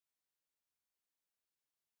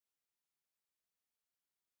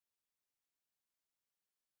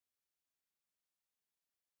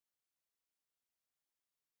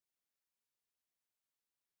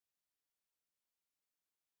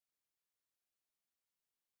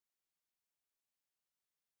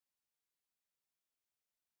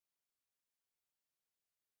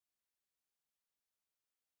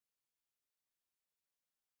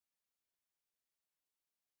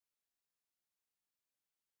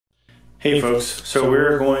Hey folks, so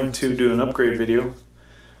we're going to do an upgrade video.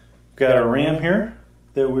 We've got our RAM here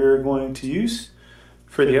that we're going to use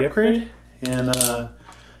for the upgrade, and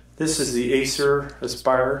this is the Acer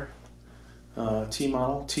Aspire T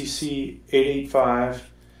model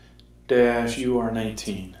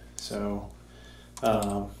TC-885-UR19. So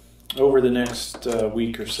over the next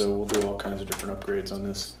week or so we'll do all kinds of different upgrades on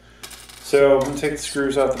this. So I'm going to take the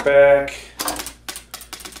screws out the back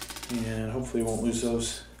and hopefully won't lose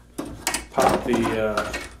those. Pop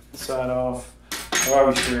the side off. Oh,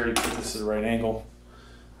 obviously, we already put this at the right angle.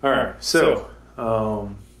 Alright, so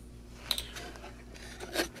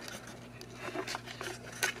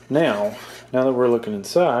now that we're looking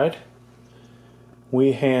inside,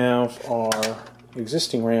 we have our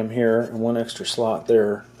existing RAM here and one extra slot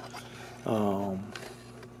there. And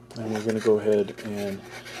we're going to go ahead and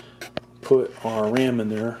put our RAM in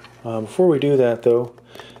there. Before we do that, though,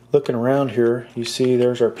 looking around here, you see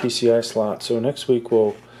there's our PCI slot. So next week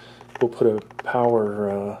we'll put a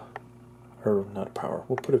power, or not power,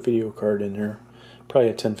 we'll put a video card in here, probably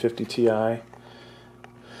a 1050 Ti.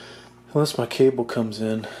 Unless my cable comes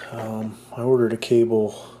in. I ordered a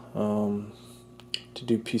cable to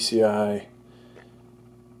do PCI,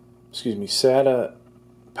 SATA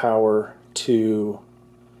power to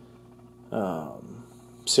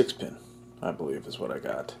 6-pin, I believe is what I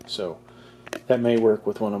got. So that may work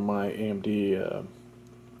with one of my AMD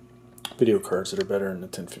video cards that are better than the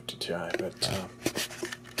 1050 Ti. But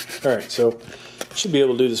alright, so should be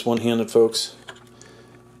able to do this one-handed, folks.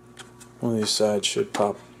 One of these sides should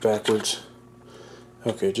pop backwards.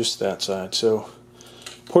 Okay, just that side. So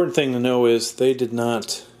important thing to know is they did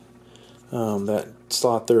not, that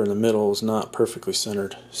slot there in the middle is not perfectly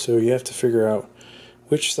centered. So you have to figure out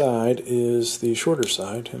which side is the shorter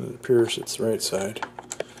side, and it appears it's the right side.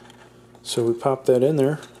 So we pop that in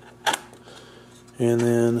there, and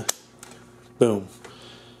then boom,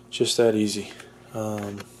 just that easy.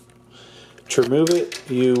 To remove it,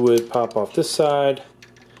 you would pop off this side,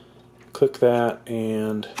 click that,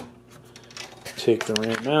 and take the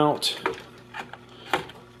RAM out,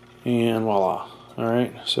 and voila.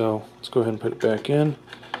 Alright, so let's go ahead and put it back in.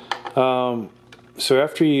 So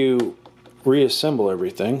after you reassemble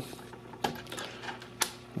everything,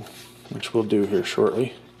 which we'll do here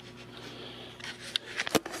shortly,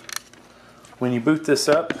 when you boot this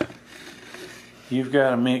up, you've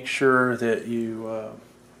got to make sure that you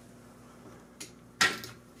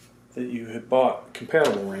have bought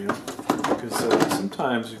compatible RAM, because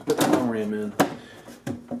sometimes if you put the wrong RAM in,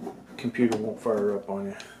 the computer won't fire up on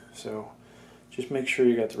you. So just make sure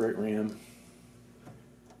you got the right RAM,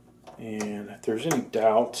 and if there's any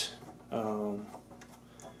doubt,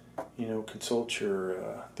 consult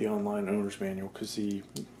the online owner's manual, because at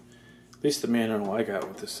least the manual I got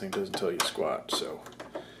with this thing doesn't tell you squat. So,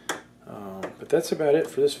 but that's about it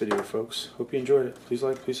for this video, folks. Hope you enjoyed it. Please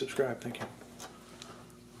like, please subscribe. Thank you.